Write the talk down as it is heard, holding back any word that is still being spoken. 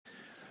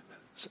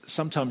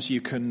Sometimes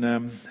you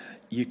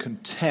can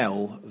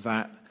tell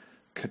that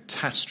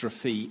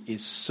catastrophe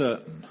is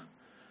certain,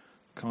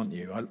 can't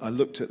you? I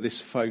looked at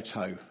this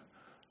photo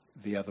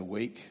the other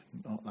week,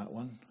 not that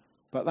one,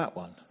 but that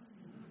one.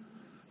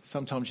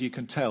 Sometimes you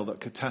can tell that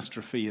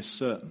catastrophe is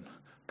certain,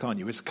 can't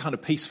you? It's a kind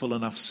of peaceful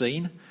enough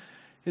scene,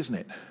 isn't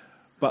it?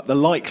 But the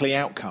likely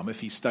outcome, if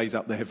he stays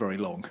up there very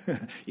long,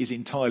 is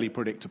entirely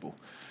predictable,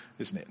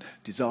 isn't it?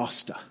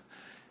 Disaster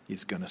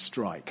is going to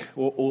strike.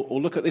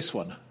 Or look at this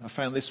one. I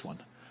found this one.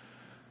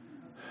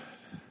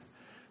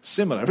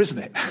 Similar, isn't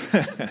it?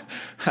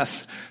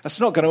 That's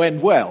not going to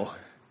end well,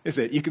 is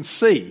it? You can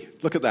see,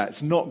 look at that.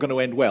 It's not going to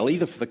end well,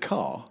 either for the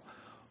car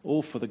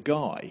or for the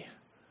guy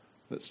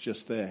that's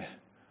just there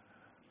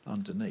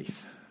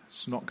underneath.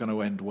 It's not going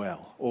to end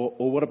well.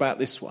 Or what about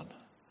this one?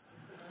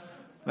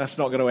 That's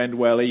not going to end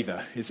well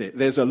either, is it?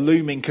 There's a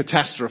looming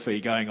catastrophe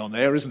going on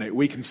there, isn't it?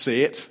 We can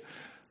see it.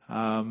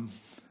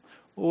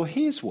 Or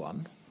here's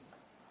one.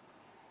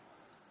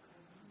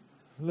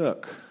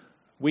 Look,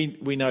 we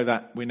know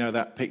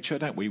that picture,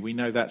 don't we? We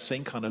know that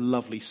scene, kind of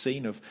lovely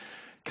scene of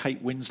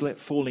Kate Winslet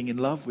falling in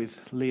love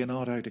with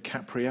Leonardo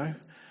DiCaprio.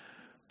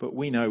 But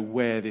we know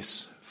where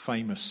this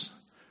famous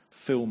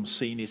film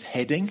scene is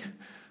heading,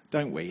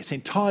 don't we? It's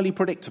entirely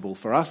predictable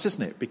for us,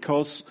 isn't it?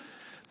 Because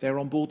they're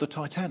on board the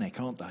Titanic,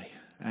 aren't they?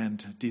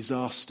 And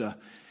disaster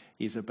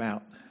is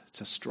about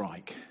to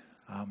strike.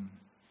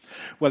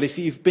 Well, if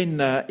you've been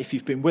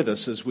with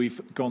us as we've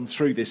gone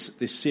through this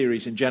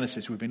series in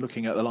Genesis, we've been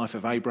looking at the life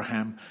of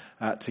Abraham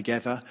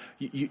together.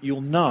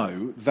 You'll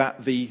know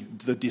that the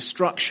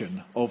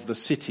destruction of the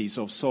cities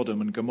of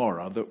Sodom and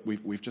Gomorrah that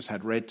we've just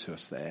had read to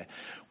us there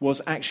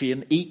was actually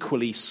an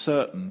equally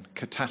certain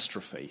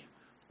catastrophe,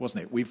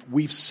 wasn't it?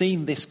 We've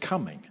seen this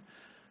coming,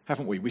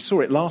 haven't we? We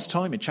saw it last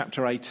time in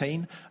chapter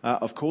 18,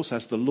 of course,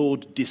 as the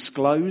Lord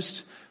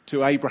disclosed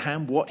to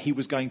Abraham what he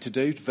was going to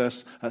do,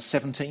 verse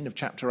 17 of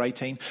chapter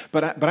 18.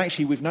 But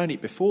actually we've known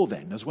it before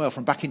then as well,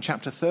 from back in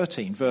chapter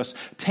 13, verse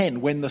 10,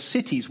 when the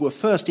cities were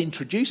first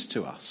introduced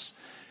to us.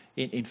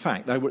 In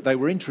fact, they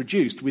were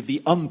introduced with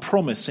the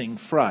unpromising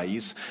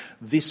phrase,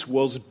 "This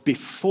was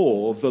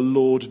before the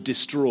Lord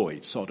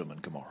destroyed Sodom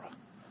and Gomorrah."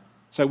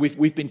 So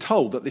we've been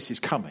told that this is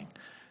coming,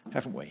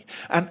 haven't we?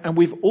 And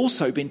we've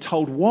also been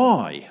told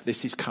why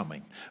this is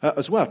coming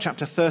as well.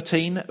 Chapter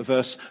 13,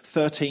 verse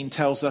 13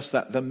 tells us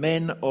that the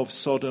men of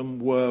Sodom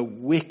were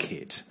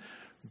wicked,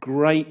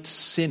 great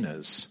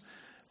sinners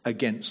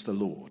against the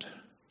Lord.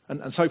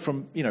 And so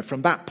from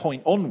that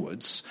point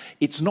onwards,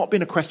 it's not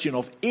been a question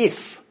of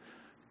if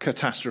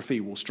catastrophe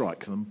will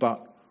strike them,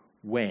 but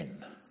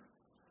when.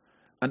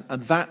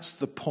 And that's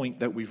the point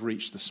that we've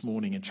reached this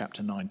morning in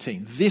chapter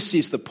 19. This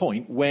is the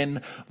point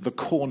when the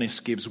cornice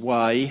gives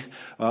way,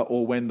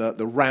 or when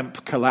the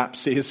ramp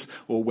collapses,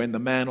 or when the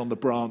man on the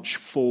branch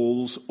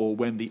falls, or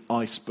when the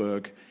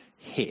iceberg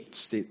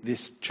hits.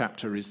 This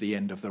chapter is the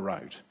end of the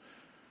road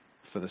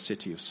for the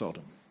city of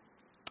Sodom.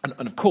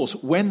 And of course,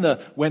 when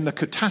the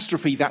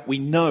catastrophe that we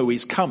know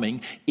is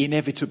coming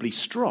inevitably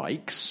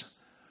strikes,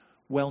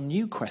 well,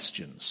 new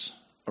questions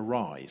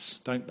arise,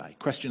 don't they?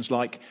 Questions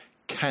like,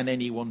 can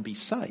anyone be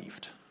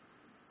saved?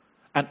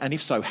 And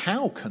if so,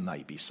 how can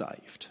they be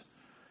saved?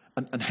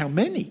 And how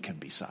many can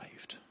be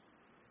saved?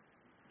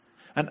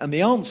 And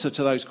the answer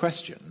to those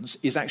questions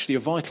is actually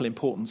of vital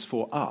importance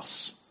for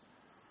us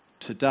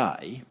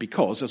today,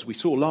 because, as we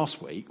saw last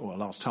week, or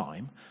last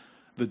time,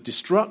 the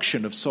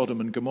destruction of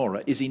Sodom and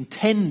Gomorrah is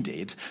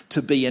intended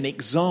to be an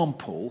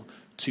example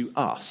to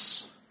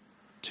us,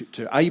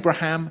 to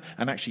Abraham,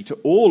 and actually to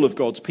all of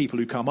God's people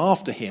who come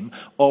after him,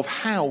 of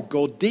how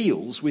God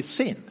deals with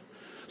sin.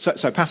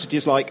 So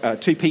passages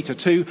like 2 Peter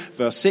 2,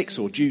 verse 6,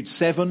 or Jude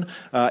 7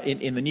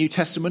 in the New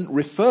Testament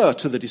refer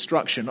to the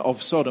destruction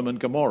of Sodom and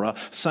Gomorrah,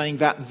 saying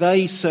that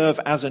they serve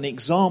as an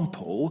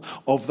example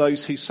of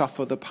those who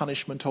suffer the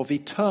punishment of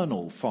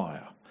eternal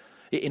fire.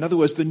 In other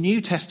words, the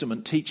New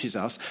Testament teaches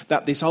us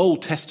that this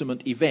Old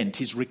Testament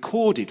event is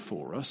recorded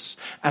for us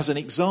as an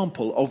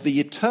example of the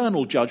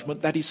eternal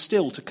judgment that is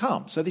still to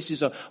come. So this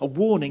is a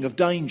warning of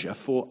danger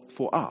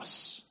for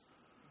us.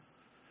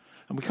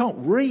 And we can't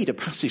read a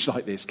passage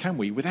like this, can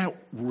we, without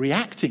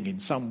reacting in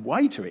some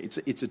way to it.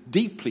 It's a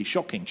deeply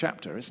shocking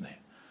chapter, isn't it?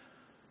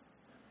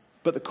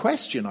 But the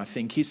question, I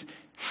think, is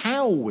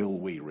how will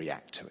we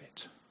react to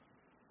it?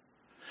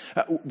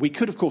 We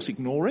could, of course,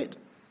 ignore it.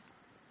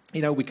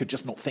 We could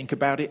just not think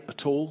about it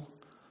at all.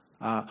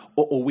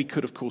 Or we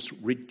could, of course,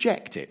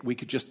 reject it. We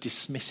could just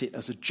dismiss it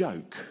as a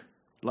joke,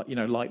 like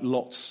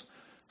Lot's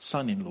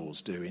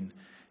son-in-laws do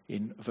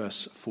in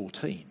verse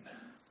 14.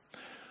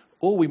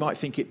 Or we might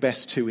think it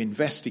best to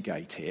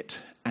investigate it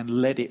and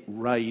let it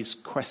raise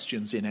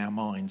questions in our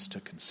minds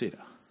to consider.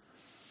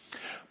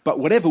 But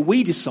whatever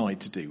we decide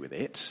to do with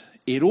it,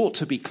 it ought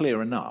to be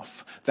clear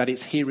enough that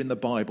it's here in the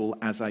Bible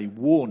as a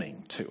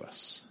warning to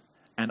us.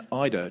 And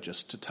I'd urge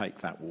us to take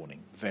that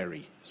warning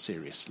very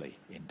seriously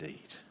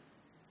indeed.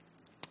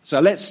 So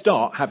let's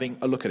start having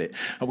a look at it.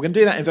 And we're going to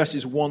do that in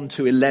verses 1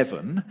 to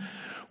 11,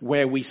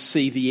 where we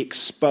see the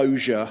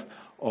exposure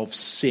of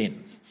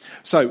sin.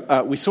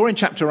 So we saw in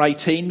chapter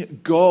 18,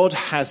 God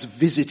has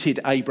visited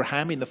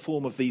Abraham in the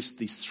form of these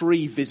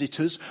three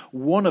visitors,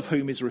 one of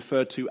whom is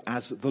referred to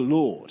as the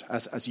Lord,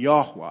 as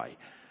Yahweh.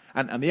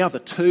 And the other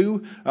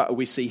two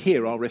we see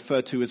here are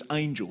referred to as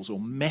angels or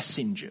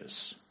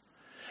messengers.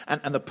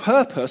 And the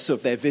purpose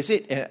of their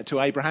visit to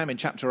Abraham in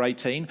chapter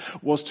 18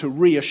 was to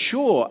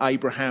reassure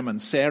Abraham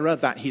and Sarah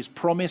that his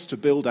promise to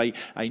build a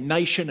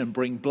nation and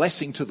bring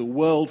blessing to the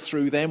world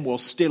through them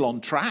was still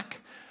on track,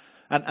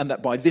 and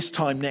that by this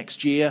time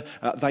next year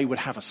they would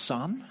have a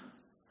son.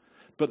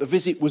 But the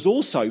visit was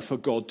also for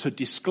God to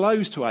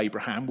disclose to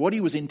Abraham what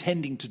he was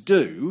intending to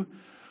do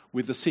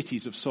with the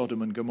cities of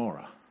Sodom and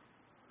Gomorrah.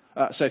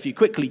 So if you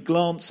quickly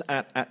glance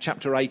at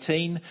chapter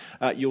 18,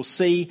 you'll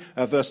see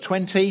verse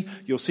 20,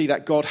 you'll see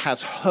that God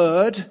has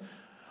heard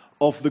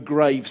of the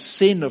grave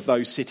sin of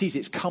those cities.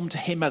 It's come to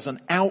him as an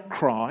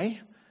outcry,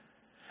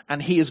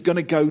 and he is going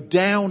to go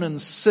down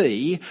and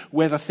see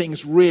whether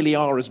things really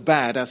are as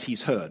bad as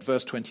he's heard.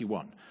 Verse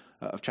 21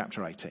 of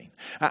chapter 18.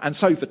 And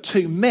so the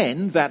two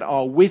men that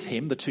are with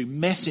him, the two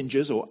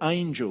messengers or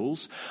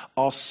angels,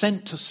 are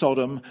sent to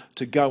Sodom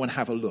to go and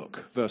have a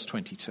look. Verse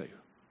 22.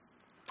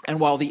 And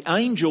while the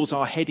angels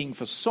are heading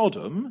for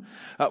Sodom,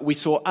 we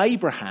saw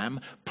Abraham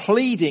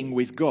pleading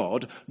with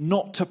God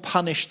not to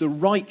punish the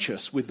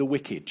righteous with the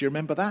wicked. Do you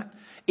remember that?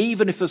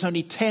 Even if there's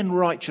only 10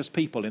 righteous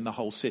people in the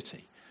whole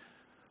city.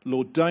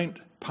 Lord, don't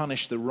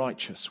punish the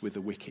righteous with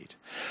the wicked.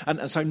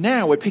 And so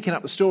now we're picking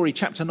up the story,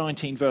 chapter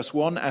 19, verse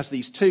 1, as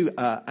these two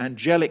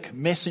angelic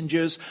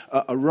messengers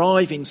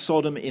arrive in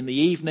Sodom in the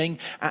evening.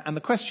 And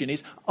the question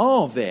is,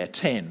 are there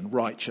 10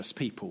 righteous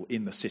people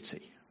in the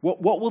city? What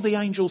will the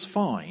angels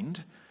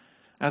find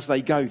as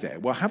they go there?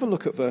 Well, have a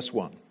look at verse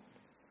 1.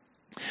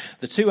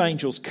 The two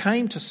angels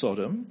came to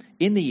Sodom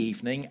in the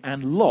evening,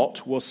 and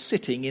Lot was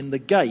sitting in the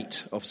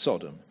gate of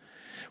Sodom.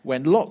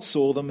 When Lot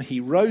saw them, he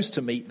rose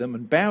to meet them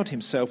and bowed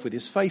himself with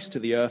his face to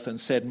the earth and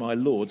said, "My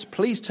lords,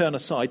 please turn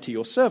aside to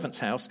your servant's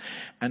house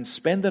and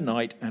spend the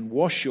night and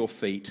wash your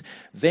feet.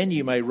 Then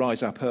you may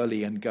rise up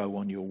early and go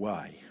on your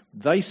way."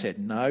 They said,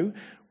 "No,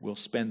 we'll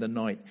spend the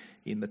night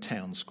in the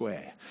town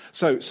square."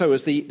 So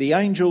as the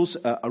angels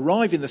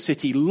arrive in the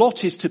city,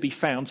 Lot is to be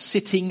found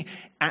sitting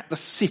at the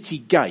city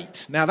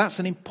gate. Now that's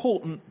an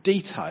important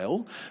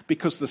detail,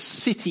 because the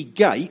city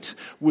gate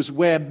was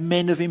where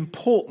men of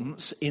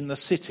importance in the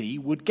city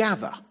would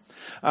gather.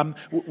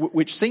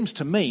 Which seems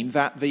to mean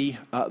that the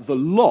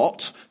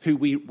Lot, who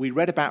we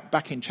read about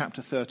back in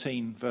chapter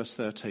 13, verse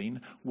 13,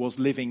 was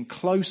living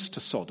close to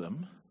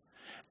Sodom,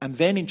 and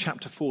then in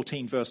chapter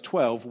 14, verse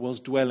 12,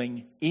 was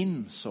dwelling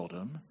in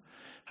Sodom,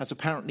 has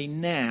apparently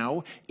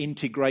now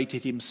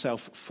integrated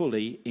himself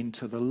fully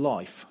into the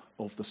life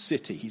of the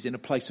city. He's in a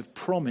place of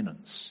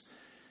prominence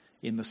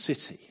in the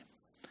city.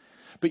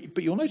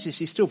 But you'll notice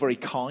he's still very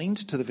kind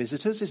to the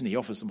visitors, isn't he? He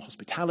offers them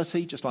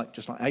hospitality, just like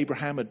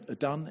Abraham had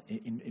done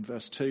in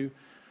verse 2.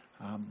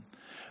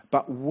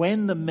 But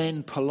when the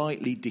men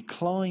politely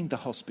declined the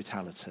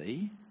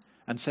hospitality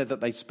and said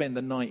that they'd spend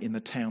the night in the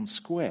town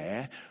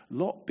square,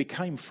 Lot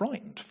became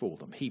frightened for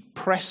them. He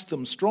pressed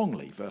them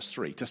strongly, verse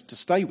 3, just to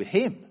stay with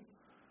him,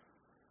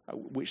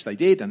 which they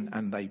did,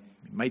 and they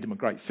made them a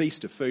great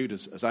feast of food,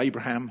 as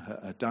Abraham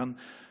had done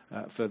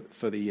for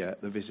the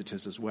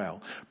visitors as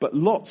well. But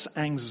Lot's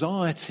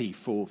anxiety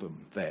for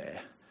them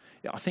there,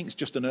 I think it's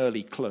just an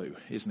early clue,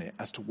 isn't it,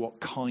 as to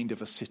what kind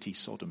of a city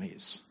Sodom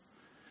is.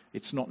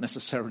 It's not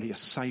necessarily a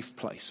safe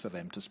place for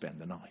them to spend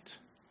the night.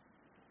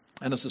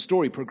 And as the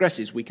story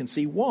progresses, we can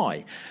see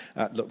why.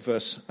 Look,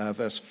 verse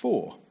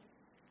 4.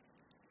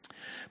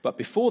 But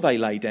before they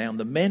lay down,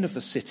 the men of the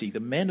city, the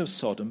men of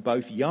Sodom,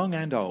 both young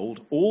and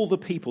old, all the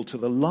people to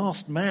the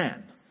last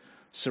man,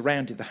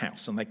 surrounded the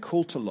house. And they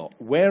called to Lot,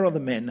 "Where are the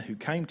men who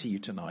came to you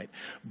tonight?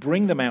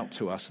 Bring them out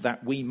to us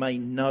that we may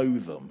know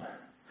them."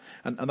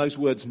 And those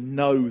words,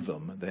 "know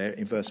them," there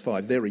in verse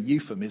 5, they're a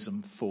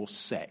euphemism for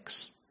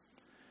sex.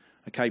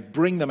 Okay,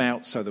 bring them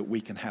out so that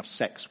we can have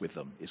sex with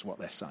them, is what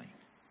they're saying.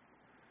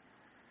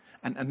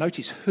 And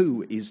notice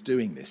who is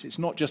doing this. It's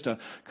not just a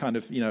kind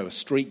of, a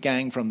street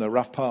gang from the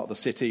rough part of the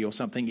city or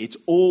something. It's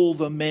all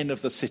the men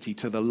of the city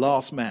to the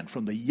last man,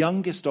 from the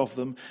youngest of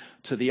them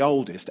to the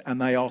oldest. And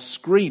they are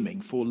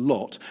screaming for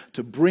Lot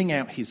to bring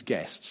out his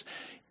guests,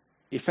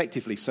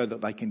 effectively so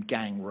that they can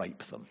gang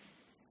rape them.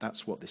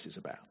 That's what this is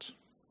about.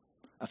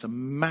 That's a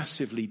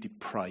massively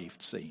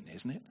depraved scene,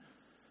 isn't it?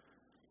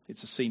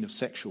 It's a scene of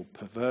sexual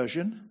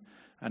perversion,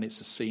 and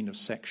it's a scene of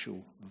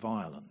sexual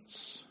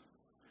violence,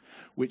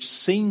 which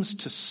seems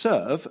to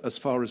serve, as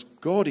far as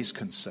God is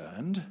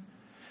concerned,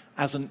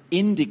 as an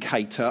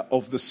indicator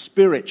of the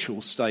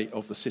spiritual state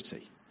of the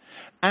city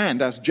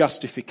and as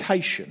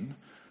justification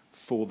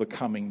for the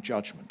coming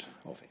judgment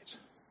of it.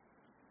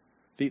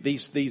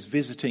 These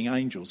visiting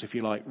angels, if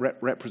you like,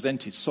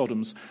 represented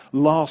Sodom's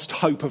last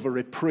hope of a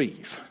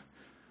reprieve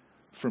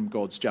from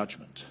God's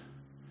judgment.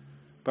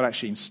 But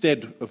actually,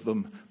 instead of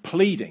them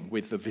pleading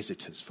with the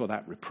visitors for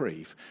that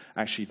reprieve,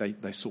 actually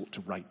they sought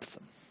to rape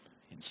them.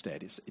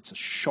 Instead, it's a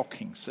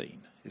shocking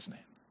scene, isn't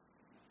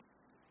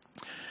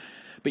it?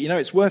 But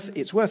it's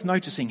worth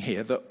noticing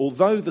here that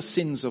although the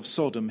sins of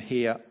Sodom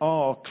here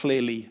are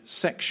clearly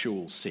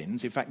sexual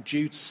sins, in fact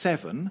Jude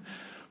 7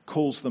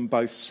 calls them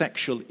both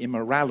sexual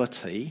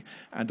immorality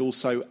and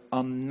also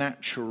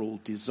unnatural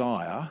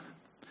desire.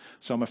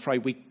 So I'm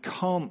afraid we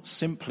can't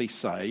simply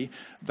say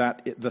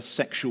that the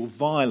sexual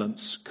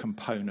violence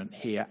component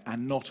here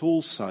and not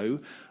also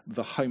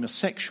the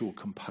homosexual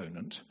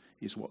component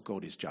is what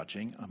God is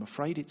judging. I'm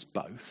afraid it's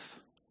both.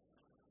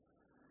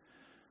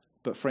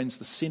 But friends,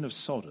 the sin of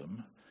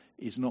Sodom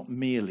is not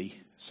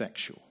merely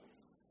sexual.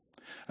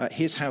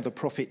 Here's how the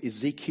prophet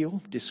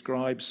Ezekiel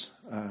describes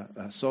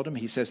Sodom.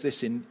 He says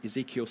this in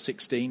Ezekiel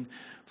 16,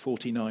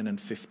 49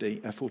 and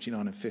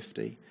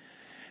 50.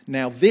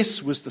 Now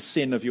this was the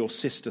sin of your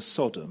sister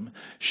Sodom.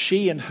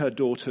 She and her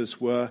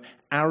daughters were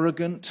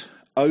arrogant,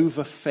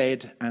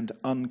 overfed and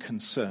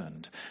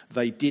unconcerned.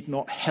 They did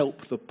not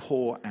help the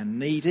poor and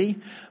needy.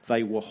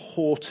 They were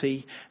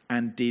haughty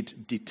and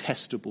did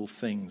detestable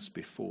things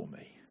before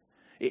me.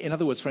 In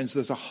other words, friends,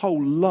 there's a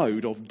whole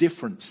load of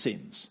different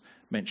sins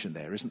mentioned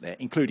there, isn't there?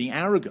 Including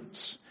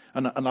arrogance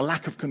and a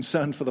lack of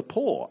concern for the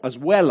poor, as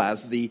well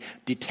as the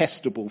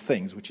detestable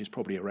things, which is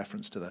probably a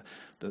reference to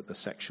the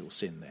sexual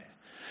sin there.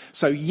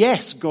 So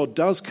yes, God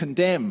does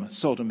condemn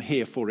Sodom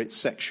here for its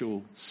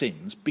sexual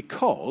sins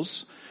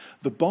because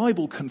the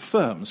Bible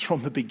confirms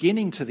from the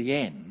beginning to the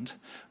end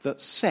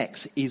that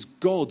sex is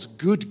God's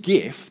good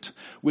gift,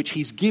 which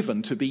he's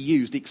given to be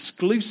used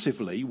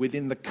exclusively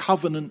within the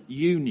covenant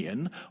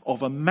union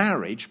of a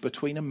marriage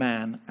between a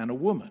man and a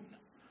woman.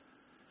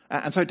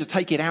 And so to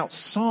take it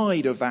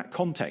outside of that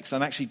context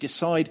and actually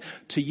decide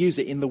to use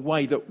it in the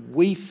way that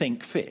we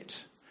think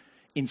fit,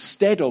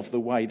 instead of the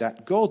way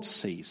that God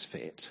sees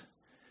fit,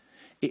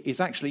 it is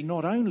actually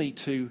not only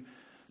to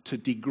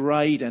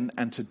degrade and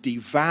to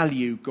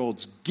devalue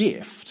God's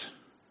gift,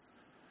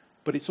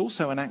 but it's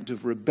also an act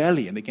of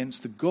rebellion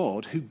against the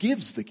God who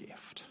gives the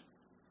gift.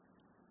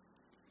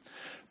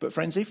 But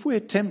friends, if we're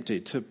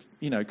tempted to,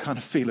 kind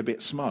of feel a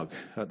bit smug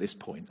at this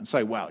point and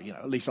say, well,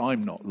 at least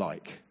I'm not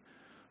like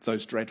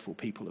those dreadful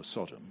people of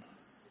Sodom,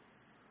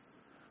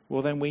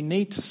 well, then we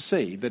need to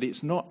see that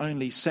it's not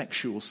only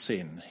sexual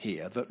sin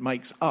here that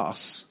makes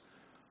us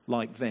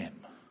like them,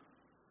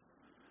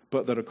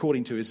 but that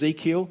according to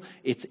Ezekiel,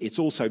 it's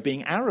also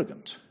being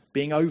arrogant,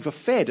 being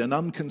overfed and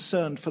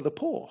unconcerned for the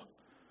poor.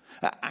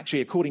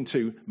 Actually, according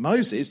to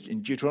Moses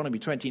in Deuteronomy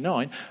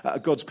 29,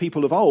 God's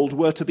people of old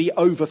were to be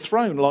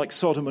overthrown like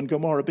Sodom and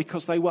Gomorrah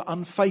because they were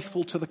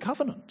unfaithful to the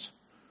covenant.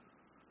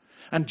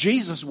 And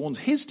Jesus warns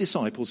his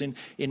disciples in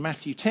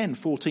Matthew 10,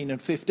 14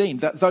 and 15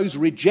 that those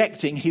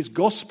rejecting his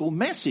gospel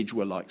message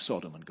were like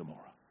Sodom and Gomorrah.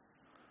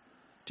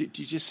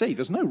 Did you see?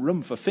 There's no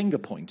room for finger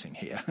pointing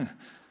here.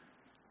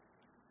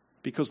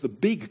 Because the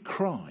big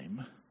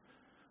crime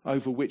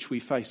over which we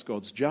face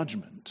God's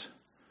judgment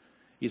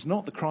is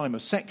not the crime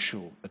of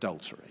sexual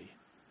adultery.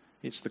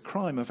 It's the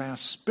crime of our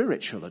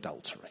spiritual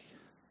adultery.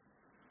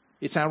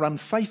 It's our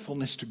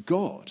unfaithfulness to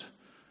God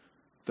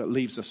that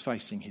leaves us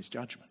facing his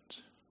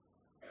judgment.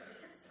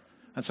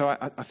 And so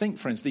I think,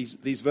 friends,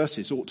 these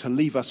verses ought to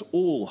leave us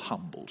all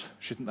humbled,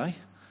 shouldn't they?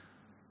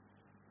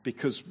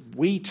 Because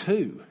we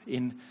too,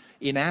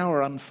 in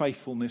our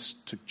unfaithfulness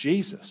to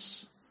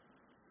Jesus,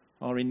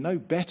 are in no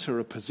better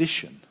a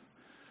position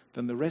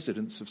than the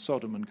residents of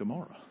Sodom and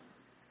Gomorrah.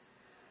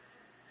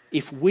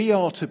 If we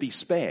are to be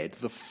spared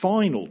the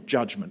final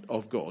judgment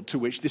of God to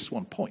which this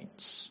one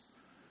points,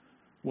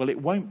 well,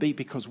 it won't be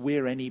because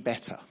we're any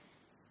better.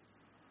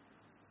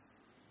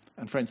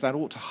 And friends, that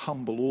ought to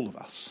humble all of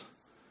us,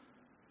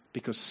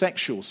 because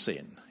sexual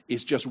sin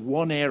is just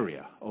one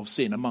area of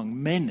sin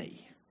among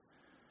many,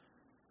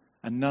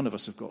 and none of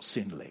us have got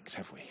sin licked,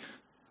 have we?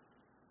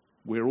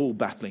 We're all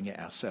battling it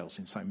ourselves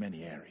in so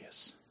many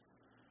areas.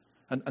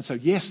 And so,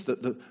 yes,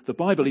 the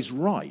Bible is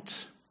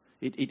right.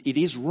 It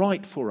is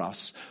right for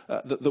us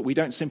that we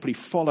don't simply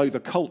follow the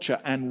culture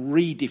and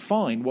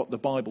redefine what the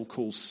Bible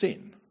calls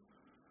sin,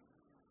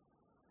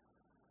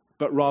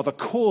 but rather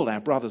call our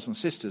brothers and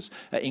sisters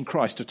in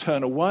Christ to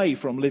turn away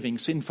from living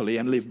sinfully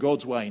and live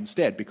God's way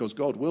instead, because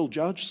God will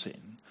judge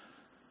sin.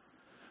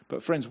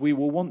 But friends, we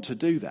will want to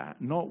do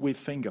that not with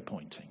finger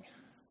pointing,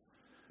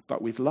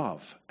 but with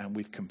love and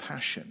with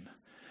compassion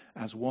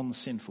as one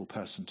sinful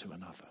person to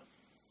another.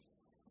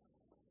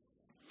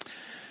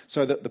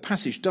 So that the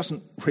passage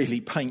doesn't really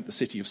paint the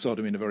city of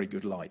Sodom in a very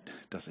good light,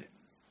 does it?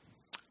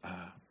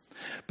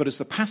 But as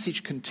the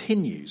passage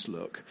continues,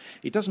 look,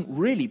 it doesn't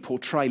really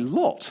portray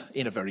Lot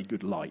in a very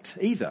good light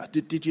either.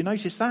 Did you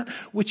notice that?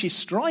 Which is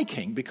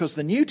striking, because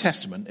the New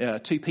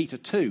Testament, 2 Peter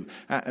 2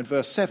 and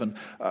verse 7,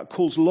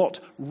 calls Lot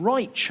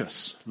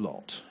righteous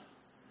Lot,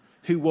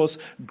 who was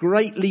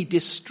greatly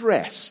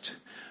distressed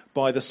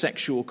by the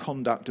sexual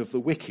conduct of the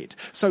wicked.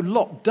 So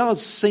Lot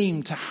does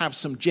seem to have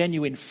some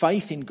genuine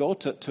faith in God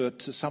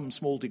to some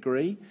small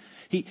degree.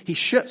 He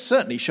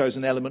certainly shows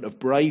an element of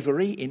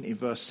bravery in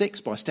verse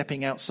 6 by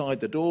stepping outside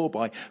the door,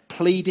 by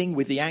pleading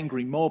with the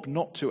angry mob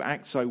not to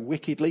act so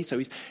wickedly.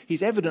 So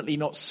he's evidently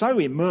not so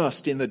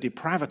immersed in the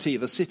depravity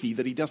of the city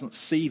that he doesn't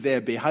see their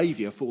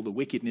behaviour for the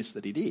wickedness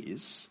that it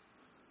is.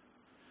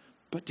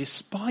 But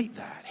despite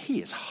that,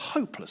 he is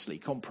hopelessly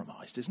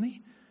compromised, isn't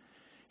he?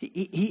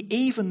 He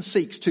even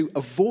seeks to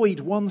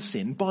avoid one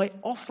sin by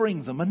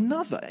offering them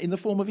another in the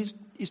form of his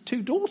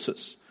two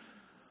daughters.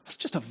 That's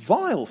just a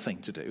vile thing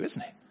to do,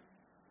 isn't it?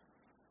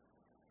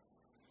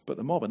 But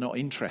the mob are not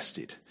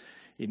interested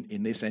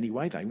in this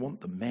anyway. They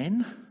want the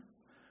men.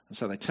 And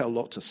so they tell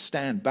Lot to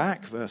stand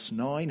back. Verse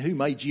 9, who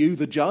made you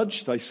the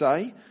judge, they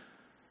say.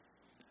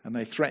 And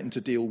they threaten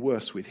to deal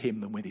worse with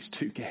him than with his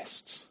two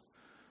guests.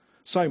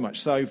 So much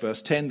so,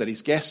 verse 10, that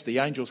his guests, the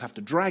angels, have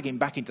to drag him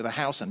back into the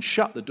house and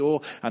shut the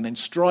door and then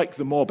strike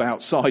the mob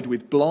outside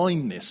with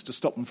blindness to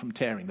stop them from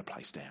tearing the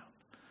place down.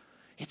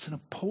 It's an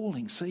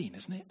appalling scene,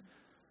 isn't it?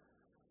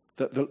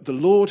 The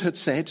Lord had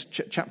said,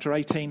 chapter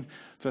 18,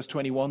 verse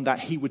 21, that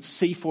he would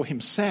see for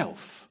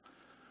himself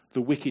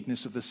the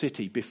wickedness of the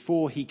city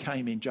before he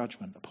came in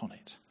judgment upon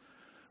it.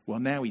 Well,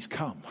 now he's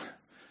come.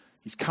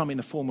 He's come in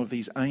the form of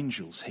these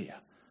angels here.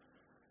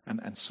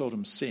 And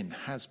Sodom's sin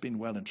has been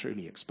well and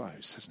truly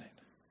exposed, hasn't it?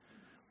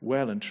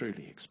 Well and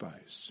truly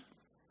exposed.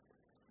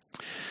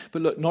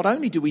 But look, not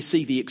only do we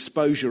see the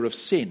exposure of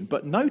sin,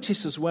 but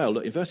notice as well,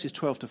 look, in verses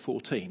 12 to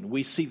 14,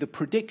 we see the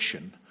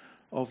prediction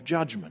of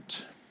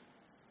judgment.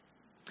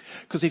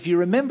 Because if you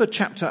remember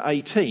chapter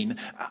 18,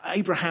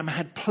 Abraham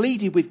had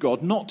pleaded with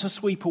God not to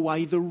sweep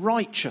away the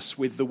righteous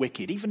with the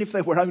wicked, even if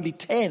there were only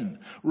 10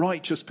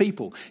 righteous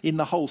people in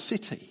the whole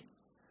city.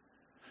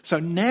 So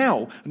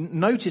now,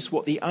 notice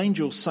what the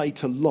angels say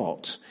to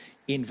Lot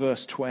in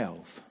verse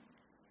 12.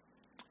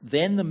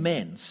 Then the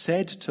men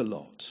said to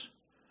Lot,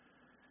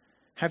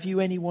 have you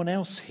anyone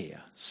else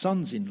here,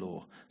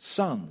 sons-in-law,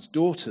 sons,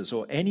 daughters,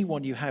 or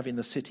anyone you have in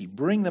the city?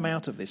 Bring them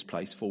out of this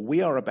place, for we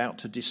are about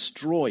to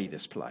destroy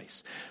this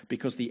place,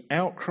 because the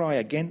outcry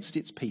against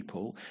its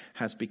people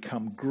has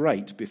become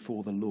great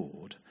before the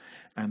Lord,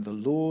 and the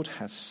Lord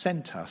has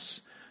sent us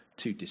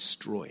to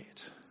destroy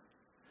it.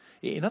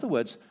 In other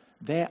words,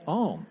 there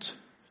aren't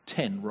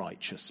 10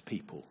 righteous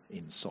people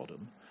in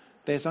Sodom.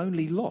 There's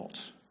only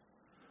Lot.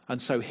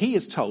 And so he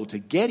is told to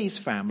get his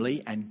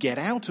family and get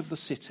out of the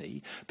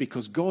city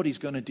because God is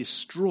going to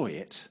destroy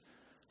it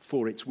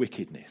for its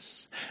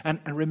wickedness. And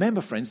remember,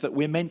 friends, that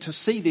we're meant to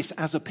see this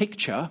as a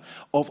picture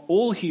of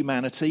all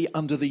humanity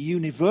under the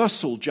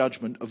universal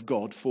judgment of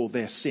God for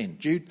their sin.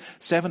 Jude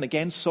 7,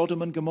 again,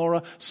 Sodom and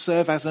Gomorrah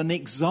serve as an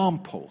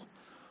example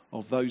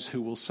of those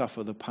who will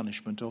suffer the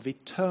punishment of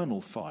eternal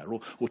fire.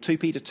 Or 2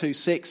 Peter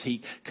 2:6,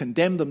 he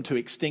condemned them to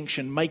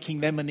extinction,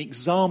 making them an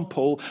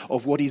example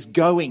of what is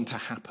going to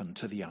happen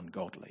to the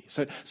ungodly.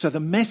 So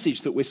the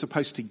message that we're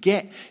supposed to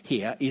get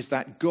here is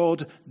that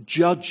God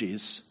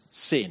judges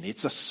sin.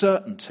 It's a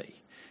certainty.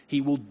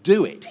 He will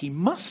do it. He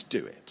must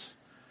do it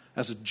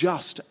as a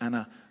just and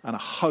a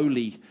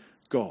holy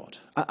God.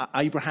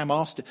 Abraham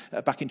asked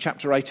back in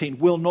chapter 18,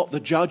 will not the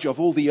judge of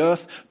all the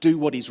earth do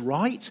what is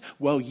right?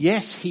 Well,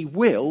 yes, he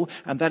will,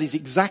 and that is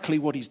exactly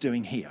what he's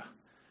doing here.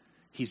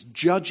 He's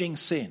judging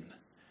sin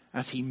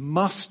as he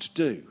must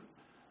do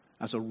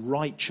as a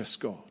righteous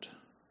God.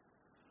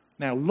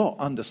 Now, Lot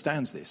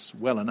understands this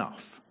well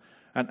enough,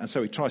 and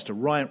so he tries to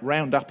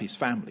round up his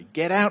family.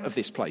 Get out of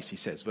this place, he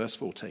says, verse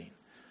 14,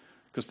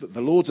 because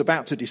the Lord's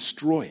about to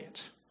destroy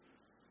it.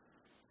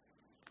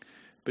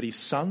 But his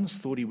sons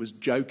thought he was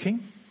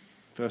joking,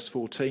 verse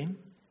 14.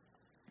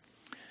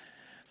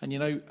 And you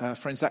know,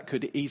 friends, that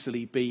could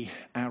easily be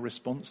our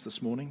response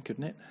this morning,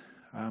 couldn't it?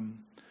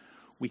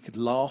 We could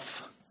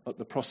laugh at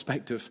the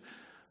prospect of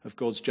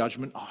God's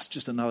judgment. Oh, it's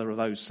just another of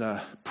those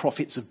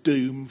prophets of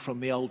doom from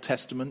the Old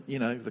Testament, you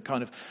know, the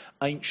kind of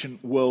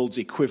ancient world's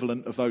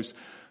equivalent of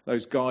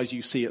those guys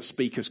you see at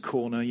Speaker's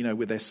Corner, you know,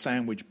 with their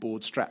sandwich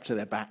board strapped to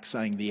their back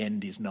saying the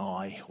end is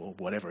nigh, or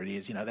whatever it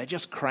is. You know, they're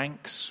just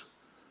cranks.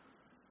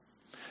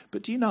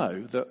 But do you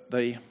know that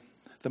the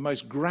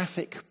most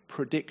graphic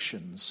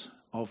predictions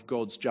of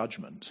God's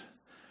judgment,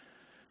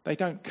 they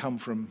don't come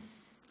from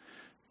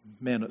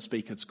men at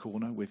Speaker's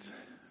Corner with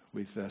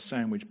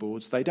sandwich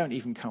boards. They don't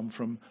even come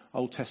from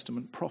Old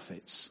Testament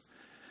prophets.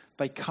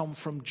 They come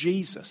from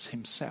Jesus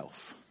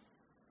himself,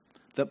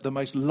 the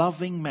most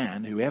loving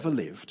man who ever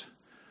lived,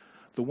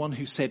 the one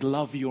who said,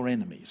 love your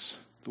enemies,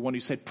 the one who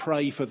said,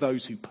 pray for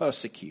those who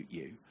persecute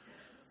you,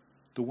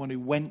 the one who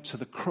went to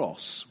the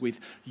cross with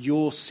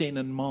your sin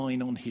and mine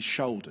on his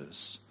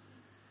shoulders,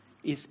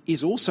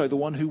 is also the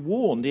one who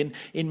warned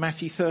in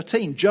Matthew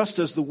 13, just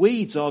as the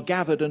weeds are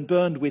gathered and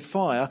burned with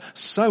fire,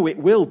 so it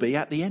will be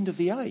at the end of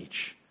the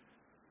age.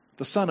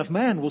 The Son of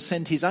Man will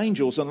send his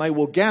angels, and they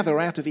will gather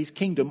out of his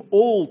kingdom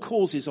all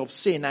causes of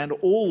sin and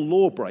all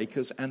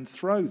lawbreakers and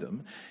throw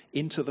them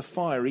into the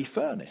fiery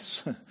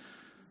furnace.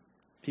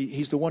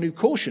 He's the one who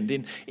cautioned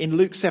in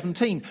Luke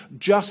 17,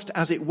 just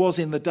as it was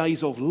in the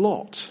days of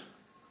Lot.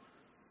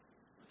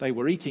 They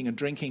were eating and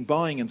drinking,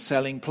 buying and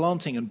selling,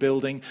 planting and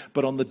building.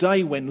 But on the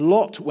day when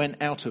Lot went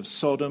out of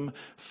Sodom,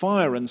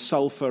 fire and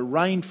sulfur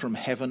rained from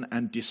heaven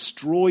and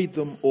destroyed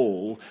them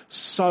all.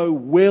 So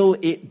will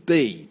it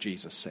be,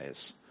 Jesus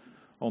says,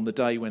 on the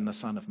day when the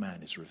Son of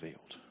Man is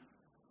revealed.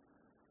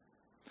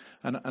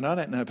 And I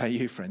don't know about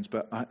you, friends,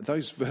 but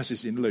those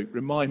verses in Luke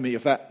remind me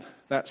of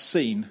that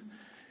scene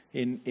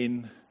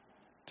in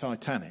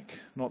Titanic.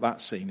 Not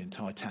that scene in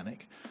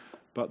Titanic,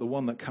 but the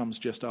one that comes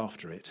just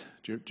after it.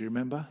 Do you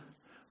remember?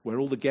 Where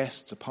all the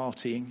guests are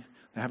partying,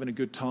 they're having a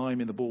good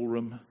time in the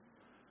ballroom,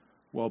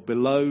 while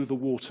below the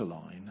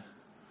waterline,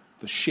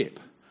 the ship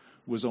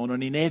was on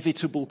an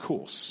inevitable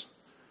course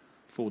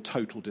for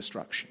total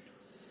destruction.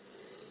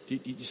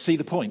 You see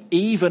the point?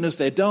 Even as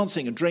they're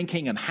dancing and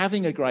drinking and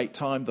having a great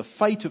time, the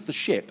fate of the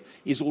ship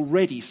is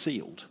already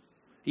sealed,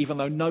 even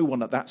though no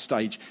one at that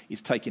stage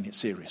is taking it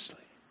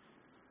seriously.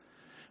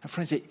 And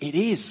friends, it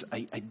is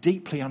a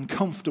deeply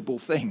uncomfortable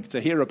thing to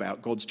hear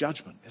about God's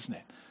judgment, isn't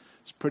it?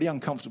 It's a pretty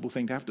uncomfortable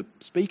thing to have to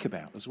speak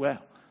about as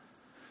well.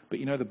 But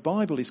the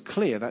Bible is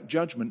clear that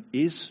judgment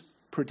is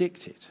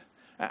predicted,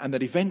 and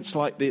that events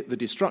like the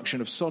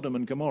destruction of Sodom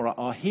and Gomorrah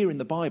are here in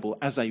the Bible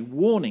as a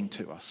warning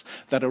to us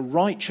that a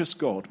righteous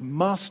God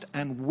must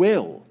and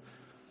will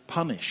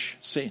punish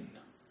sin.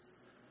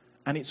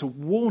 And it's a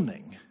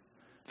warning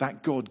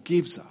that God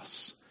gives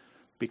us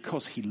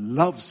because he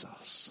loves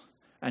us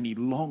and he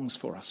longs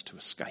for us to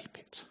escape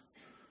it.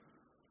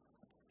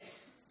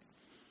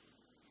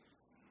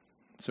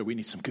 So we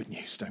need some good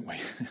news, don't we?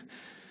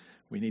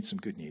 We need some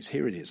good news.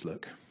 Here it is,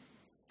 look.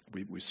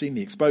 We've seen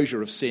the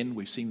exposure of sin.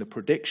 We've seen the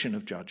prediction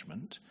of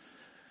judgment.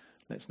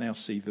 Let's now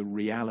see the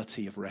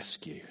reality of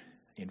rescue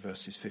in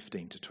verses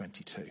 15 to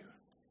 22.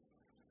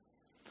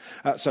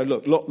 So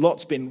look,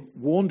 Lot's been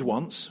warned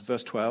once,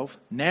 verse 12.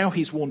 Now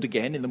he's warned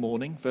again in the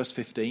morning, verse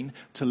 15,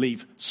 to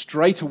leave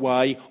straight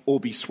away or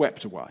be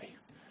swept away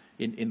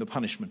in the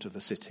punishment of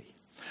the city.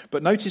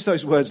 But notice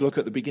those words, look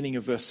at the beginning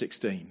of verse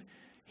 16.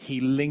 He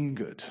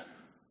lingered.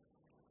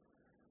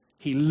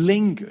 He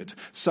lingered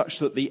such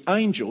that the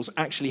angels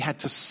actually had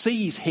to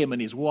seize him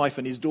and his wife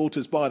and his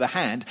daughters by the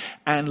hand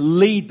and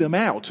lead them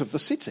out of the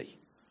city.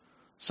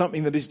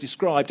 Something that is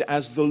described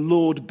as the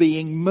Lord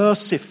being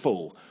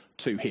merciful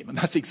to him. And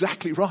that's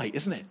exactly right,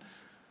 isn't it?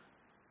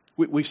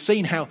 We've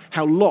seen how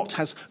Lot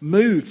has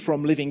moved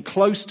from living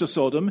close to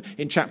Sodom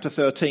in chapter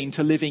 13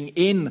 to living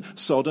in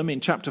Sodom in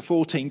chapter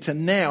 14 to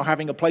now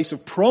having a place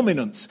of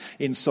prominence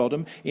in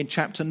Sodom in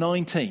chapter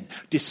 19.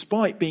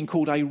 Despite being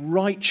called a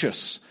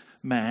righteous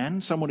man,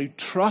 someone who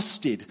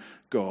trusted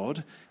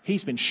God,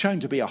 he's been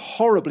shown to be a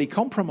horribly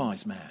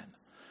compromised man.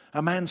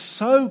 A man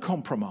so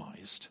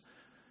compromised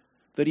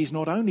that he's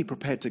not only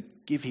prepared to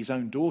give his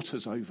own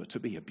daughters over to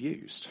be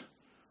abused,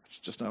 which is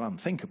just an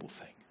unthinkable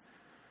thing,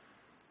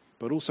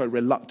 but also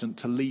reluctant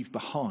to leave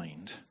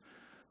behind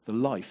the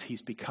life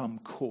he's become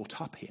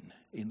caught up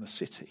in the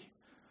city,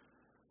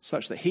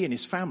 such that he and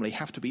his family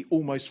have to be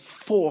almost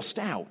forced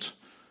out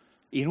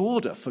in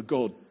order for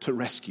God to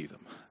rescue them.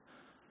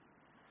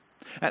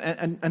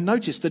 And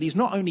notice that he's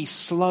not only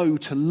slow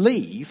to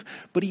leave,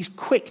 but he's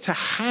quick to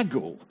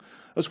haggle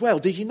as well.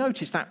 Did you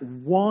notice that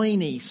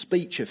whiny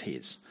speech of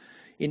his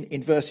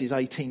in verses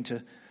 18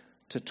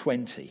 to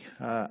 20?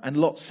 And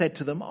Lot said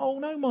to them, "Oh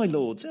no, my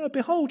lords,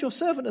 behold, your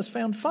servant has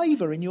found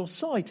favour in your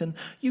sight, and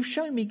you've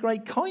shown me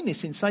great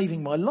kindness in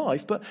saving my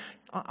life, but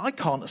I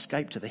can't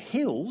escape to the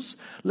hills,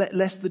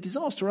 lest the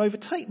disaster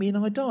overtake me and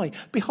I die.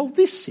 Behold,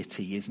 this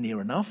city is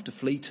near enough to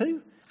flee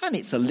to, and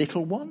it's a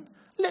little one.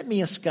 Let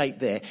me escape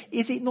there.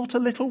 Is it not a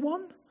little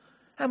one?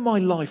 And my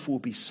life will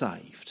be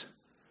saved."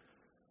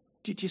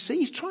 Did you see?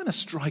 He's trying to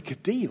strike a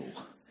deal,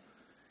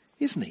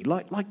 isn't he?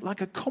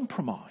 Like a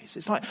compromise.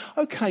 It's like,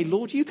 okay,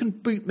 Lord, you can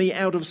boot me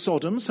out of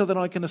Sodom so that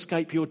I can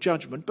escape your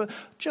judgment, but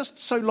just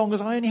so long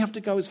as I only have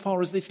to go as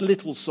far as this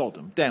little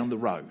Sodom down the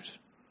road.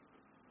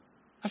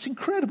 That's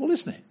incredible,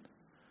 isn't it?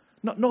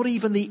 Not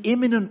even the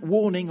imminent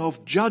warning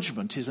of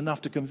judgment is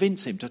enough to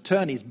convince him to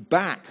turn his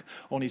back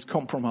on his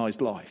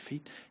compromised life.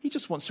 He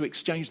just wants to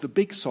exchange the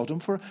big Sodom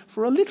for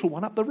a little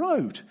one up the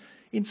road.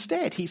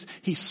 Instead, he's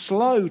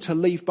slow to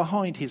leave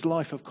behind his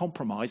life of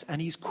compromise,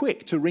 and he's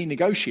quick to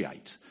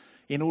renegotiate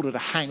in order to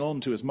hang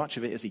on to as much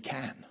of it as he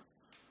can.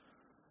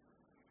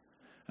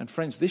 And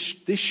friends,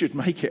 this should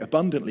make it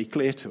abundantly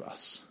clear to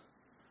us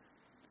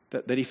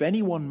that if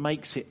anyone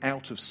makes it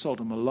out of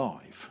Sodom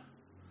alive,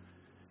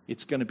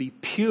 it's going to be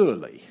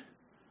purely,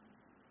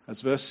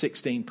 as verse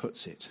 16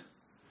 puts it,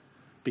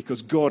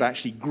 because God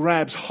actually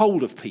grabs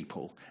hold of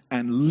people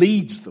and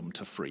leads them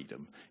to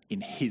freedom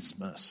in his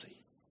mercy.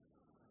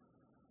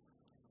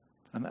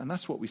 And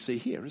that's what we see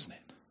here, isn't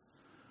it?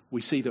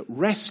 We see that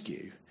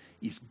rescue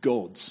is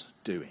God's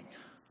doing.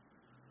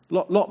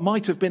 Lot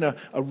might have been a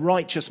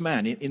righteous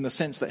man in the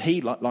sense that he,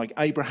 like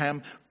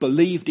Abraham,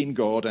 believed in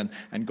God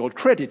and God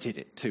credited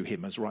it to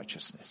him as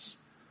righteousness.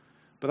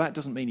 But that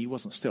doesn't mean he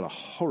wasn't still a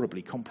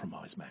horribly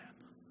compromised man.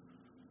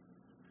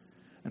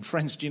 And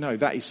friends, do you know,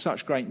 that is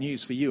such great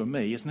news for you and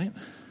me, isn't it?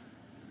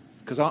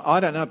 Because I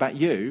don't know about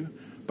you,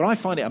 but I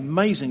find it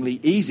amazingly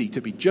easy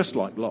to be just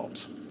like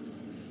Lot.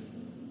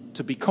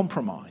 To be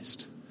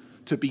compromised.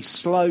 To be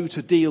slow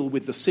to deal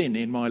with the sin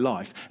in my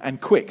life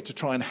and quick to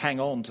try and hang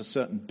on to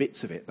certain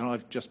bits of it that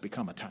I've just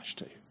become attached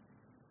to.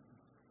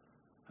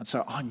 And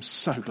so I'm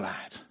so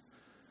glad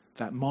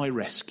that my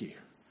rescue,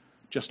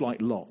 just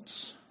like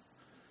Lot's,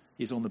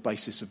 is on the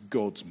basis of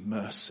God's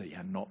mercy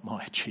and not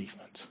my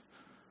achievement.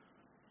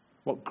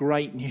 What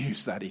great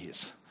news that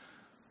is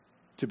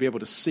to be able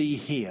to see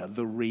here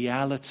the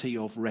reality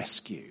of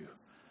rescue,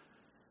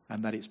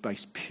 and that it's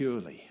based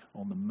purely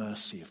on the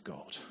mercy of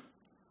God.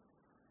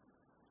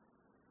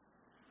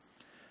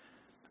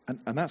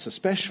 And that's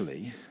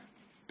especially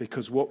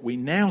because what we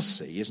now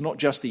see is not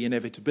just the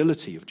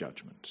inevitability of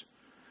judgment,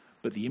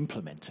 but the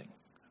implementing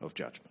of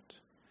judgment.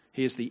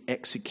 Here's the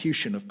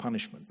execution of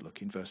punishment.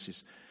 Look in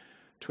verses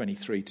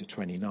 23 to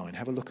 29.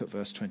 Have a look at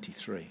verse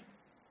 23.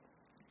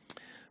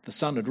 The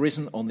sun had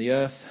risen on the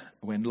earth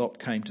when Lot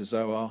came to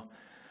Zoar.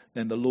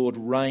 Then the Lord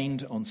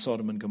rained on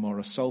Sodom and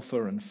Gomorrah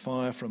sulfur and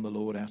fire from the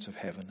Lord out of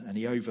heaven, and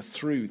he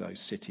overthrew those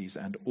cities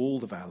and all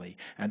the valley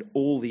and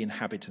all the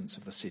inhabitants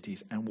of the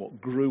cities and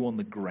what grew on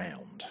the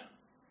ground.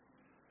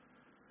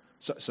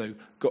 So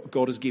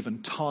God has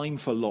given time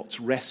for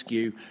Lot's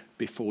rescue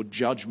before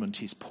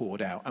judgment is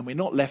poured out. And we're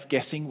not left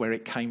guessing where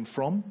it came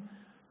from.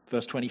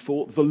 Verse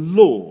 24, the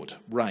Lord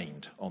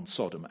rained on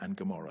Sodom and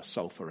Gomorrah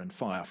sulfur and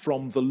fire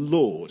from the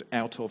Lord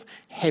out of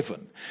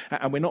heaven.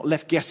 And we're not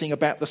left guessing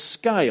about the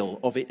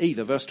scale of it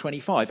either. Verse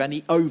 25, and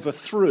he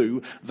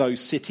overthrew those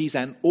cities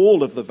and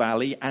all of the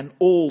valley and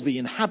all the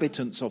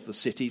inhabitants of the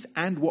cities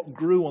and what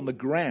grew on the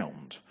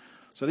ground.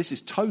 So this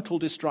is total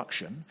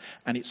destruction,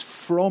 and it's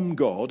from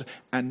God,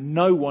 and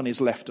no one is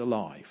left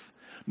alive.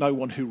 No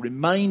one who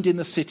remained in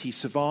the city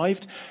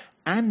survived,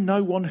 and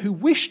no one who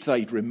wished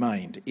they'd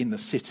remained in the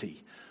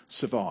city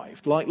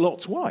survived. Like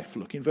Lot's wife,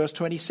 look in verse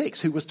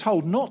 26, who was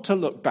told not to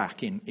look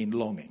back in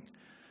longing.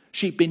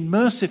 She'd been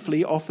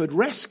mercifully offered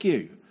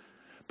rescue,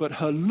 but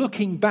her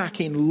looking back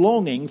in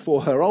longing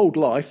for her old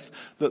life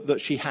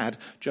that she had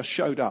just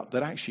showed up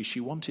that actually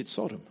she wanted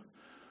Sodom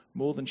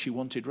more than she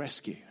wanted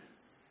rescue.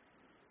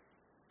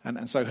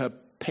 And so her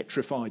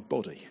petrified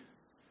body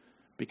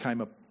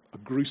became a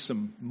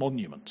gruesome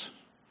monument,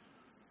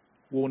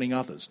 warning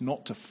others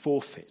not to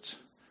forfeit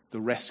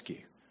the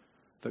rescue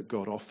that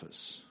God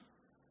offers.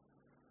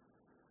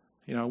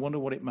 You know, I wonder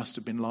what it must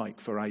have been like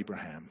for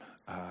Abraham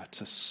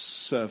to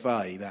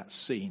survey that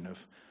scene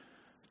of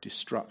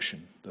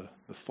destruction the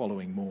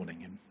following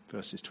morning in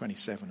verses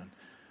 27 and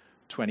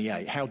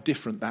 28. How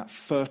different that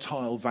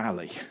fertile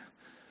valley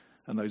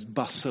and those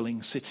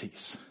bustling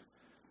cities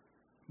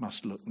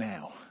must look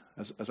now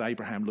as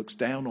Abraham looks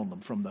down on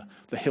them from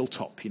the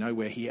hilltop, you know,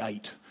 where he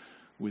ate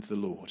with the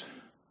Lord.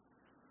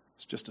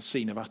 It's just a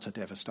scene of utter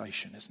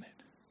devastation, isn't it?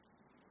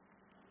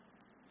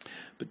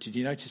 But did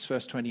you notice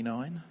verse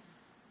 29?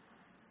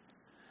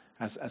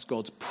 As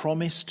God's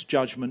promised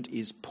judgment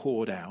is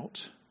poured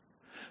out,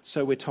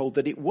 so we're told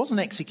that it wasn't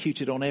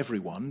executed on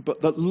everyone,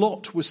 but that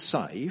Lot was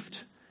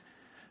saved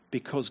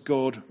because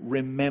God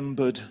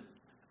remembered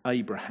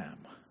Abraham.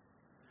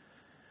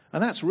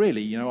 And that's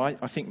really, you know, I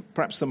think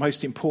perhaps the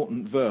most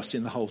important verse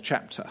in the whole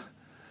chapter.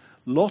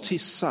 Lot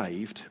is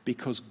saved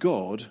because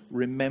God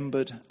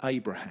remembered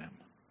Abraham.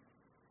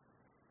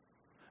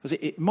 As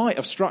it might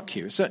have struck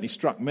you, it certainly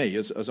struck me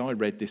as I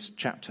read this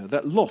chapter,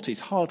 that Lot is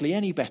hardly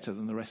any better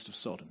than the rest of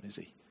Sodom, is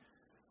he?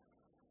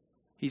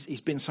 He's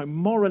been so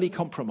morally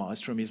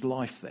compromised from his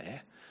life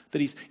there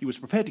that he was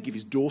prepared to give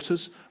his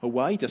daughters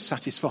away to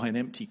satisfy an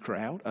empty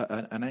crowd,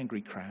 an angry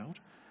crowd,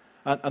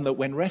 and that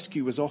when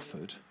rescue was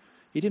offered,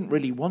 he didn't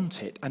really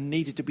want it and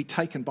needed to be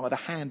taken by the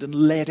hand and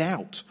led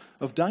out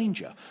of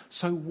danger.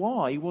 So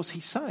why was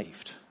he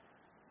saved?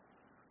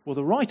 Well,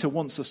 the writer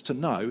wants us to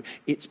know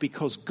it's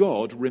because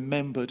God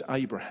remembered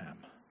Abraham.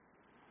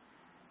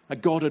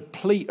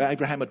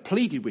 Abraham had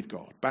pleaded with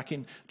God back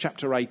in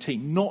chapter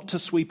 18 not to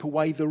sweep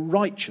away the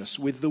righteous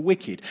with the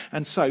wicked.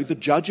 And so the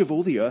judge of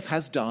all the earth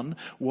has done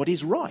what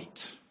is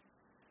right.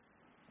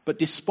 But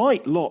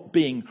despite Lot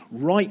being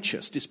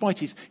righteous, despite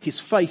his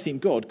faith in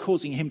God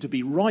causing him to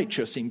be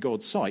righteous in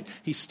God's sight,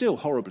 he's still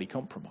horribly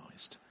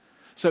compromised.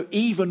 So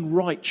even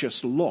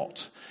righteous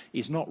Lot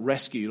is not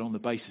rescued on the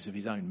basis of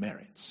his own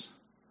merits,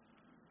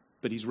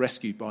 but he's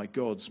rescued by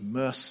God's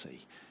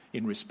mercy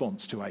in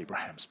response to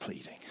Abraham's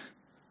pleading.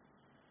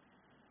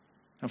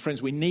 And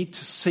friends, we need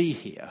to see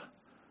here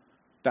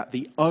that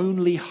the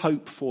only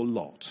hope for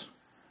Lot,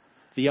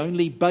 the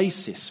only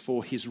basis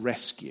for his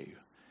rescue,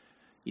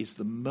 is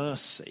the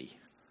mercy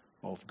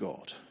of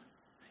God.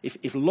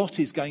 If Lot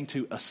is going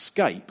to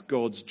escape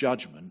God's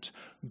judgment,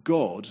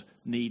 God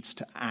needs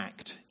to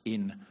act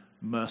in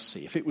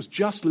mercy. If it was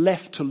just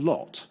left to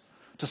Lot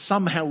to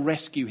somehow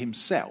rescue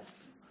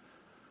himself,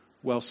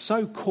 well,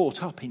 so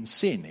caught up in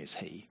sin is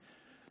he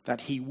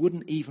that he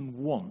wouldn't even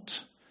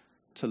want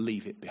to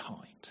leave it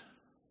behind.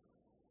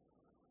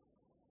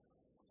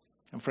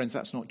 And friends,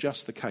 that's not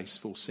just the case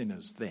for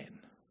sinners then,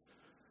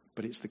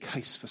 but it's the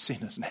case for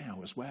sinners now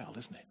as well,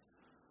 isn't it?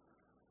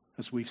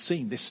 As we've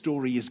seen, this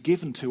story is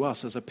given to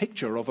us as a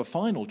picture of a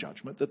final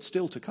judgment that's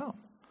still to come.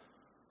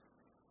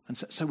 And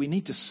so we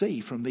need to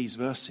see from these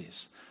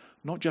verses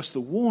not just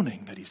the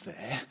warning that is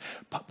there,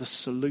 but the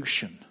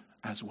solution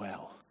as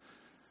well.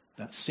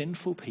 That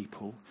sinful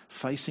people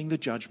facing the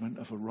judgment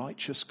of a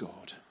righteous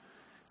God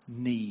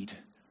need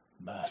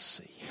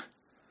mercy.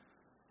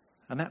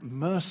 And that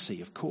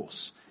mercy, of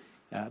course,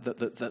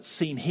 that's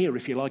seen here,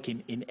 if you like,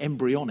 in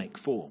embryonic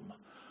form,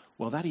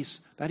 well, that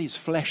is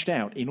fleshed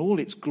out in all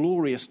its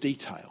glorious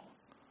detail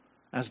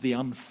as the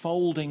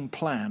unfolding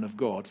plan of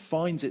God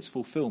finds its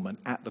fulfillment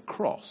at the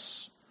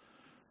cross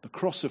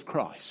of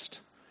Christ.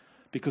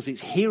 Because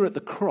it's here at the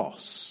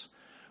cross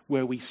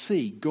where we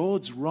see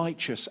God's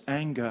righteous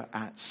anger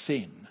at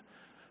sin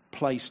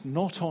placed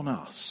not on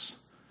us,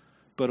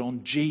 but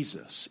on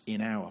Jesus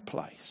in our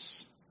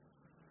place.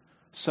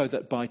 So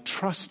that by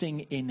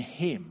trusting in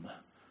him,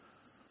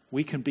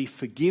 we can be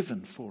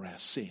forgiven for our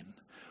sin.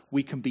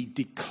 We can be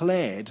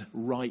declared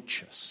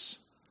righteous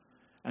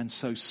and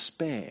so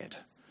spared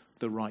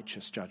the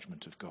righteous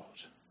judgment of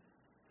God.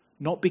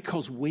 Not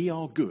because we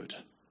are good,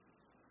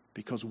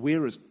 because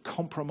we're as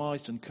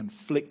compromised and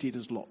conflicted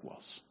as Lot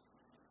was,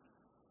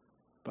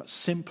 but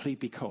simply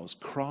because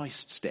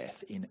Christ's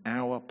death in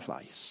our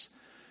place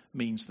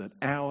means that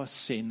our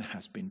sin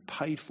has been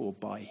paid for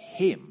by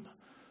him,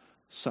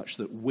 such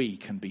that we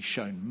can be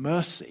shown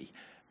mercy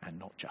and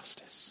not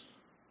justice.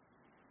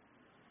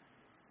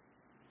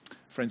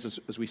 Friends,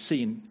 as we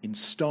see in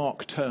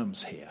stark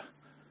terms here,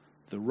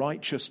 the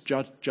righteous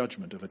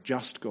judgment of a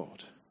just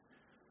God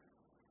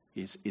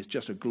is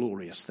just a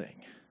glorious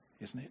thing,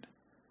 isn't it?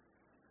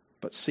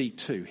 But see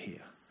too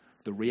here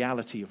the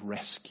reality of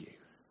rescue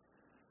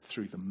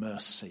through the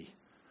mercy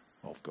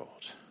of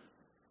God.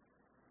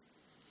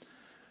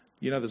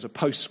 You know, there's a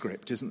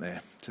postscript, isn't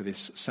there, to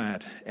this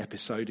sad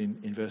episode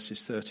in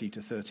verses 30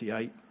 to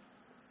 38.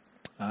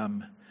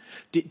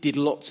 Did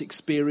Lot's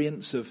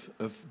experience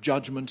of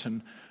judgment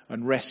and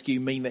rescue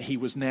mean that he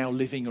was now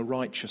living a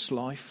righteous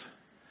life?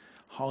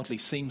 Hardly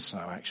seems so,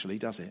 actually,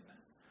 does it?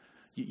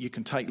 You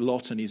can take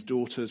Lot and his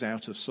daughters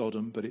out of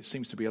Sodom, but it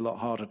seems to be a lot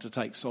harder to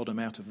take Sodom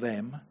out of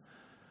them.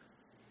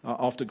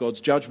 After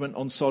God's judgment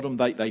on Sodom,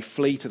 they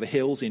flee to the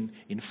hills in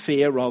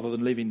fear rather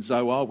than live in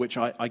Zoar, which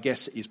I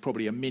guess is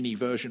probably a mini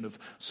version of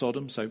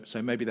Sodom, so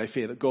maybe they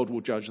fear that God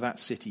will judge that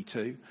city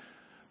too.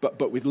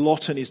 But with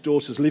Lot and his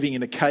daughters living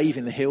in a cave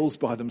in the hills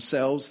by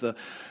themselves, the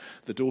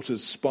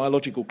daughters'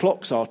 biological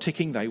clocks are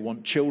ticking. They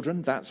want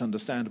children. That's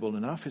understandable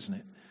enough, isn't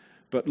it?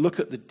 But look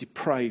at the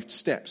depraved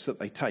steps that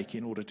they take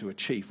in order to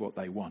achieve what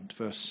they want.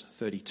 Verse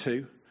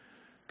 32,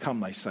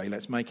 "Come," they say,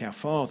 "let's make our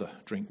father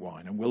drink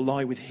wine, and we'll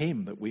lie with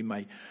him that we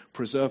may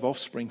preserve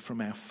offspring from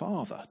our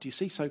father." Do you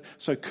see?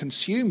 So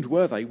consumed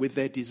were they with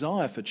their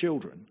desire for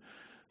children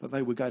that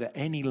they would go to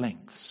any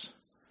lengths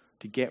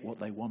to get what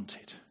they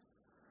wanted.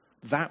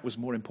 That was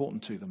more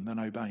important to them than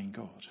obeying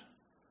God.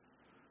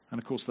 And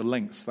of course, the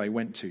lengths they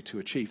went to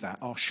achieve that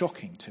are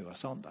shocking to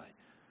us, aren't they?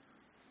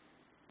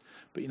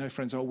 But you know,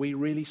 friends, are we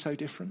really so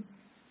different?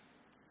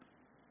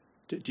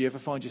 Do you ever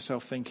find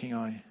yourself thinking,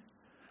 I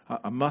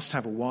must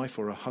have a wife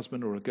or a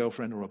husband or a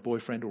girlfriend or a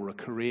boyfriend or a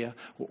career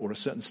or a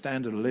certain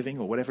standard of living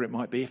or whatever it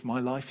might be if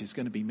my life is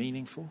going to be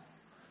meaningful?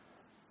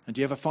 And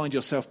do you ever find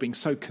yourself being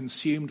so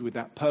consumed with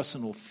that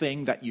personal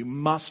thing that you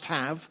must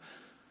have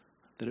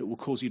that it will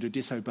cause you to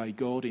disobey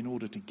God in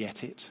order to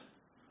get it?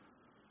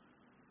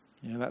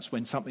 You know, that's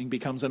when something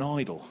becomes an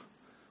idol,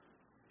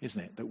 isn't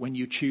it? That when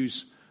you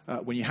choose,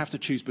 when you have to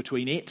choose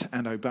between it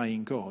and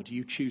obeying God,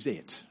 you choose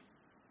it.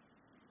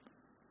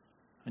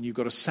 And you've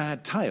got a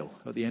sad tale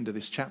at the end of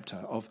this chapter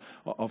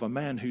of a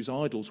man whose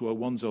idols were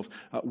ones of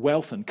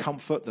wealth and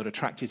comfort that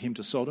attracted him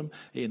to Sodom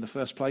in the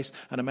first place,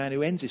 and a man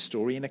who ends his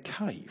story in a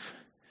cave,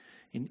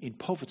 in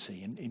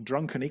poverty, in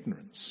drunken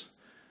ignorance,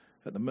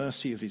 at the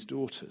mercy of his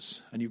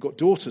daughters. And you've got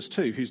daughters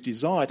too, whose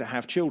desire to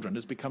have children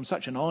has become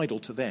such an idol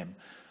to them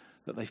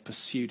that they've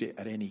pursued it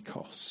at any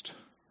cost.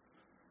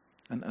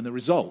 And the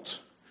result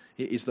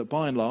is that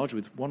by and large,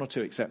 with one or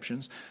two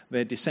exceptions,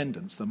 their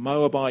descendants, the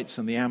Moabites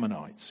and the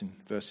Ammonites, in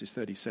verses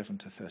 37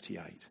 to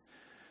 38,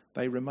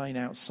 they remain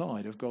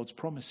outside of God's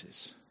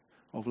promises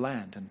of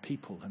land and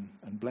people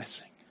and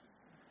blessing.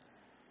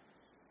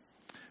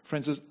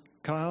 Friends,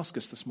 can I ask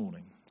us this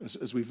morning,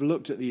 as we've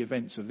looked at the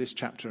events of this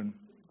chapter and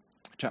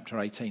chapter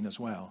 18 as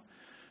well,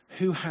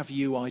 who have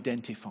you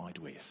identified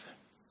with?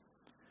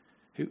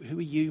 Who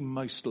are you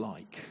most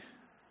like?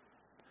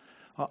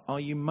 Are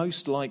you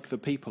most like the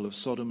people of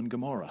Sodom and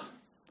Gomorrah?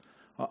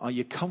 Are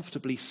you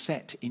comfortably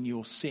set in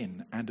your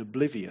sin and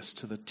oblivious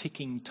to the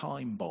ticking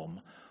time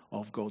bomb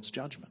of God's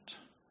judgment?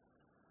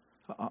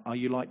 Are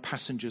you like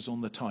passengers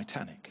on the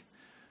Titanic,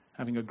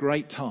 having a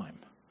great time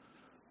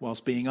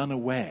whilst being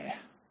unaware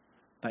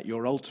that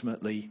you're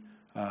ultimately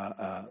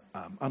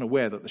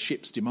unaware that the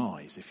ship's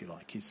demise, if you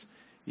like,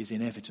 is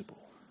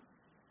inevitable?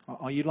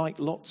 Are you like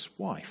Lot's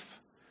wife?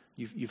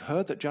 You've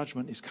heard that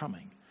judgment is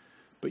coming,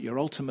 but you're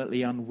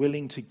ultimately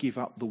unwilling to give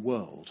up the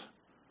world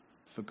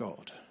for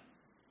God.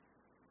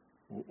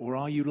 Or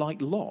are you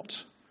like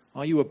Lot?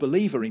 Are you a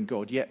believer in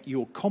God, yet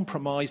you're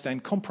compromised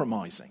and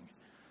compromising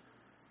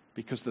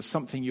because there's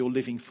something you're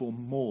living for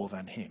more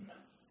than him?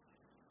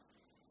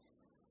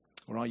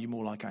 Or are you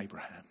more like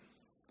Abraham?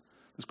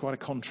 There's quite a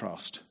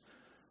contrast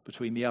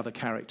between the other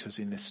characters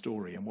in this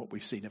story and what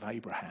we've seen of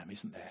Abraham,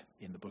 isn't there,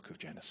 in the book of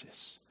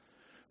Genesis,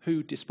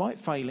 who, despite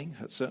failing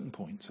at certain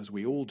points, as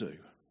we all do,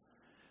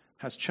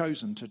 has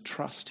chosen to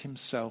trust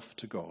himself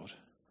to God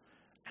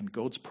and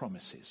God's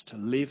promises, to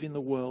live in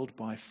the world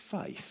by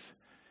faith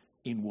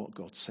in what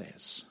God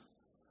says.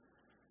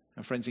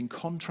 And friends, in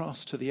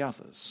contrast to the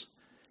others,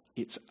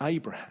 it's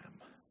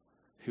Abraham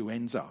who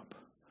ends up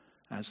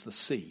as the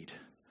seed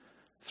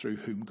through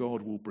whom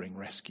God will bring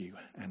rescue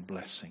and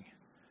blessing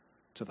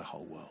to the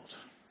whole world.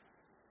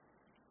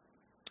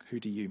 Who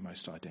do you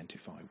most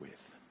identify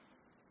with?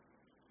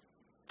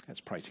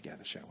 Let's pray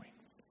together, shall we?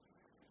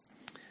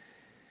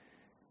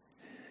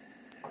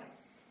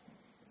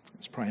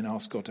 Let's pray and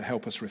ask God to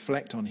help us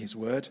reflect on his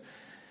word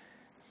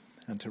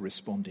and to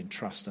respond in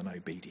trust and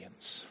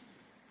obedience.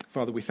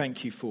 Father, we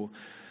thank you for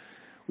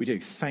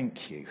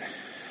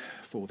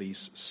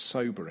these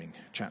sobering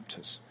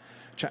chapters.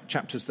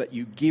 Chapters that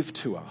you give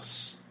to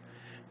us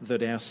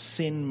that our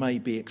sin may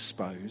be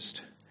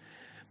exposed,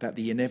 that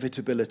the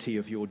inevitability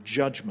of your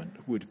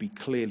judgment would be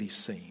clearly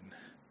seen,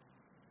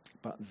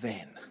 but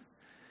then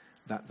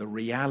that the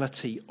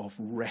reality of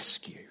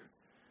rescue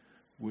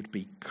would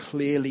be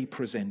clearly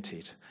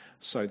presented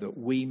so that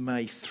we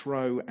may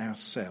throw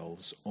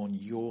ourselves on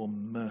your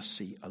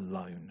mercy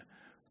alone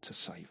to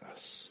save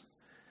us.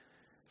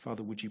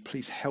 Father, would you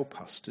please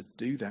help us to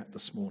do that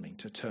this morning,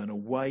 to turn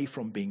away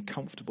from being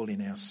comfortable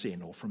in our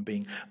sin or from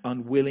being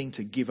unwilling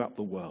to give up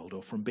the world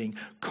or from being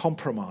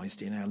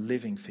compromised in our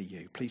living for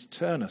you. Please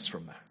turn us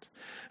from that.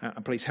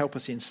 And please help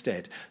us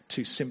instead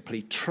to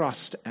simply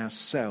trust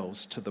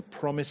ourselves to the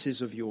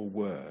promises of your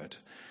word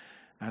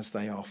as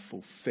they are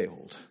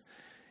fulfilled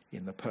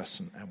in the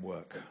person and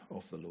work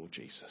of the Lord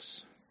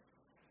Jesus.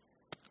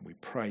 We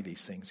pray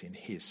these things in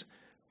his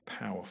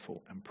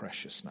powerful and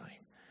precious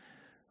name.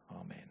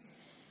 Amen.